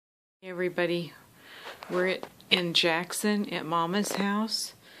Hey everybody, in Jackson at Mama's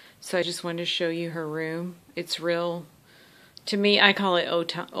house, so I just wanted to show you her room. It's real, to me, I call it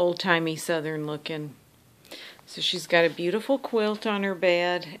old-timey southern looking. So she's got a beautiful quilt on her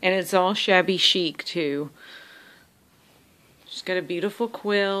bed, and it's all shabby chic too. She's got a beautiful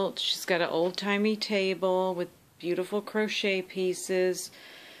quilt, she's got an old-timey table with beautiful crochet pieces.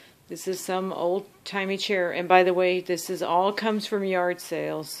 This is some old-timey chair, and by the way, this is all comes from yard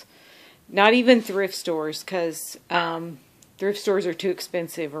sales. Not even thrift stores, because thrift stores are too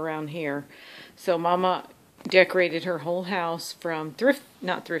expensive around here. So Mama decorated her whole house from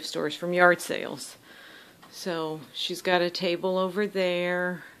not thrift stores, from yard sales. So she's got a table over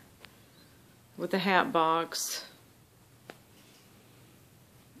there with a hat box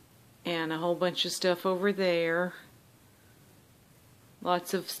and a whole bunch of stuff over there.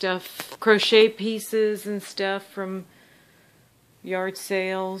 Lots of stuff, crochet pieces and stuff from yard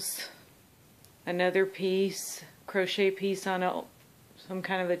sales. Another piece, crochet piece on some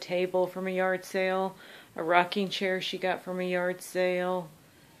kind of a table from a yard sale. A rocking chair she got from a yard sale.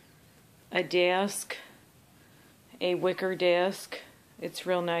 A desk, a wicker desk. It's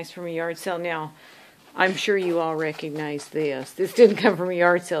real nice from a yard sale. Now, I'm sure you all recognize this. This didn't come from a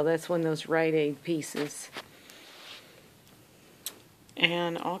yard sale. That's one of those Rite Aid pieces.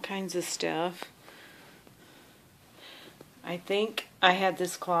 And all kinds of stuff. I think I had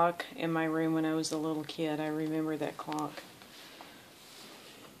this clock in my room when I was a little kid. I remember that clock.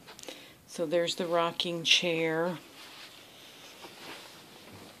 So there's the rocking chair.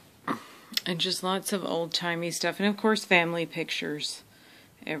 And just lots of old-timey stuff. And of course family pictures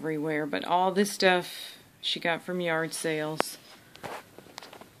everywhere. But all this stuff she got from yard sales.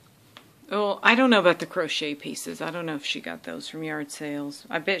 Oh, I don't know about the crochet pieces. I don't know if she got those from yard sales.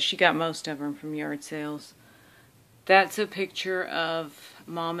 I bet she got most of them from yard sales. That's a picture of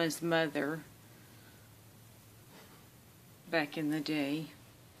Mama's mother back in the day.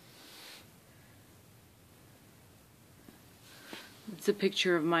 It's a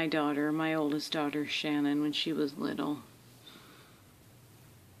picture of my daughter, my oldest daughter, Shannon, when she was little.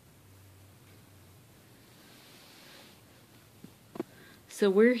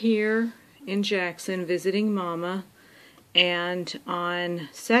 So we're here in Jackson visiting Mama. And on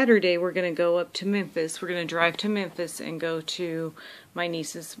Saturday, we're going to go up to Memphis. We're going to drive to Memphis and go to my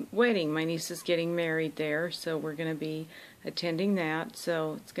niece's wedding. My niece is getting married there, so we're going to be attending that.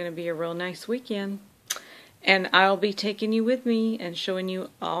 So it's going to be a real nice weekend. And I'll be taking you with me and showing you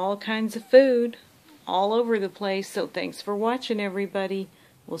all kinds of food all over the place. So thanks for watching, everybody.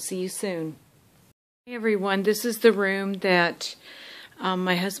 We'll see you soon. Hey, everyone. This is the room that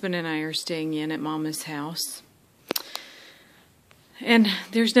my husband and I are staying in at Mama's house. And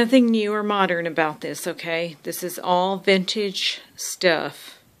there's nothing new or modern about this, okay? This is all vintage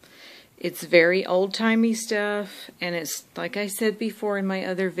stuff. It's very old-timey stuff, and it's, like I said before in my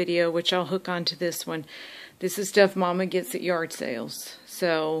other video, which I'll hook onto this one, this is stuff Mama gets at yard sales.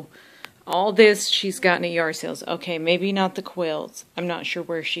 So, all this she's gotten at yard sales. Okay, maybe not the quilts. I'm not sure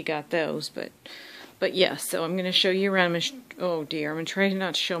where she got those, but yes, so I'm going to show you around. Oh dear, I'm going to try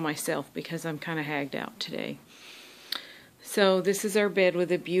not to show myself because I'm kind of hagged out today. So this is our bed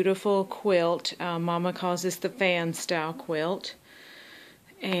with a beautiful quilt. Mama calls this the fan style quilt.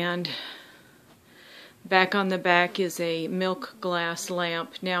 And back on the back is a milk glass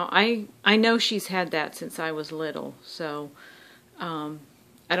lamp. Now I know she's had that since I was little. So I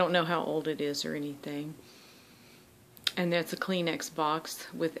don't know how old it is or anything. And that's a Kleenex box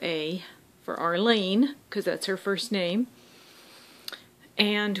with A for Arlene, because that's her first name.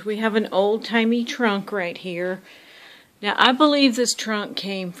 And we have an old-timey trunk right here. Now, I believe this trunk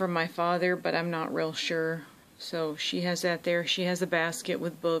came from my father, but I'm not real sure. So she has that there. She has a basket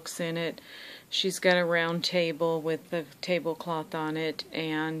with books in it. She's got a round table with the tablecloth on it,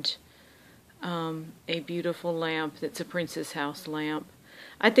 and a beautiful lamp that's a Princess House lamp.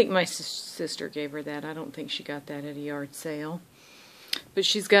 I think my sister gave her that. I don't think she got that at a yard sale. But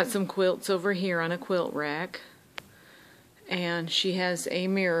she's got some quilts over here on a quilt rack. And she has a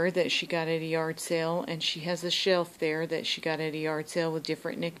mirror that she got at a yard sale, and she has a shelf there that she got at a yard sale with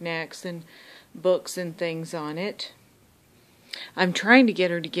different knickknacks and books and things on it. I'm trying to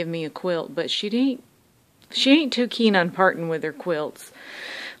get her to give me a quilt, but she ain't too keen on parting with her quilts.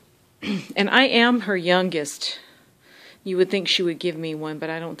 And I am her youngest. You would think she would give me one, but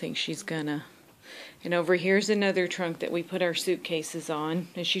I don't think she's gonna. And over here's another trunk that we put our suitcases on.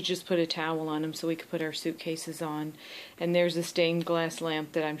 And she just put a towel on them so we could put our suitcases on. And there's a stained glass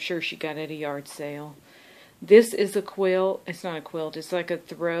lamp that I'm sure she got at a yard sale. This is a quilt. It's not a quilt. It's like a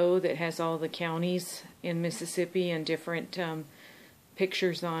throw that has all the counties in Mississippi and different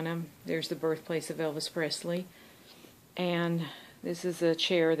pictures on them. There's the birthplace of Elvis Presley. And this is a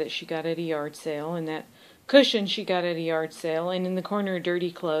chair that she got at a yard sale, and that cushion she got at a yard sale, and in the corner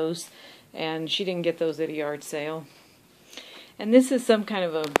dirty clothes, and she didn't get those at a yard sale. And this is some kind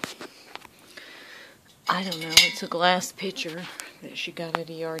of a, I don't know, it's a glass pitcher that she got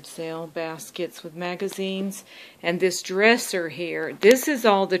at a yard sale, baskets with magazines, and this dresser here, this is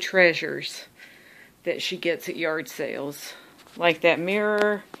all the treasures that she gets at yard sales, like that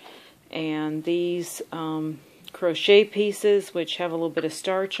mirror and these crochet pieces which have a little bit of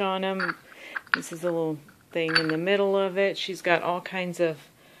starch on them. This is a little thing in the middle of it. She's got all kinds of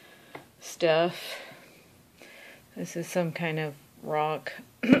stuff. This is some kind of rock.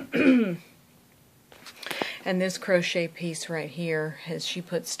 And this crochet piece right here, has she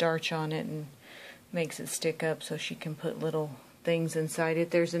put starch on it and makes it stick up so she can put little things inside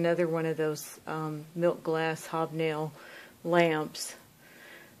it. There's another one of those milk glass hobnail lamps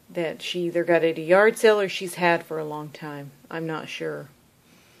that she either got at a yard sale or she's had for a long time. I'm not sure.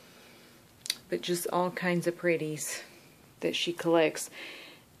 But just all kinds of pretties that she collects.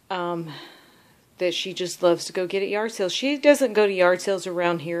 That she just loves to go get at yard sales. She doesn't go to yard sales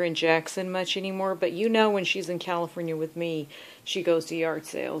around here in Jackson much anymore, but you know when she's in California with me, she goes to yard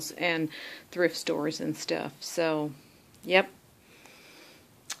sales and thrift stores and stuff. So, yep.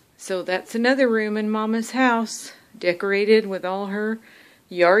 So that's another room in Mama's house, decorated with all her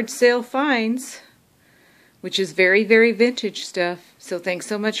yard sale finds, which is very, very vintage stuff. So thanks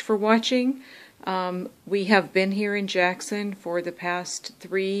so much for watching. We have been here in Jackson for the past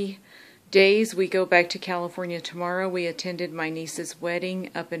 3 days. We go back to California tomorrow. We attended my niece's wedding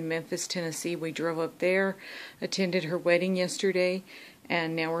up in Memphis, Tennessee. We drove up there, attended her wedding yesterday,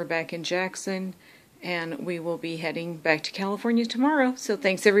 and now we're back in Jackson, and we will be heading back to California tomorrow. So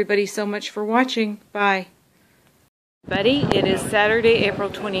thanks everybody so much for watching. Bye. Buddy, it is Saturday, April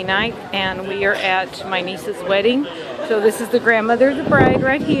 29th, and we are at my niece's wedding. So this is the grandmother of the bride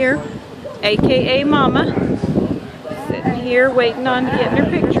right here, aka Mama, sitting here waiting on getting her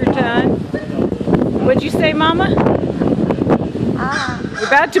picture done. What'd you say, Mama? You're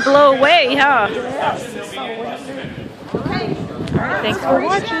about to blow away, huh? Alright, thanks for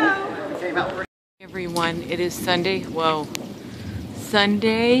watching. Everyone, it is Sunday,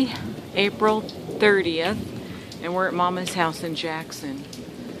 Sunday, April 30th, and we're at Mama's house in Jackson.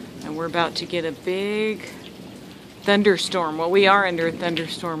 And we're about to get a big thunderstorm. Well, we are under a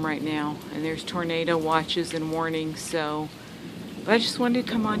thunderstorm right now, and there's tornado watches and warnings, so but I just wanted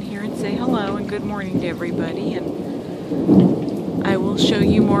to come on here and say hello and good morning to everybody, and I will show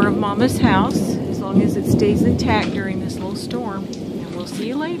you more of Mama's house as long as it stays intact during this little storm, and we'll see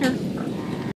you later.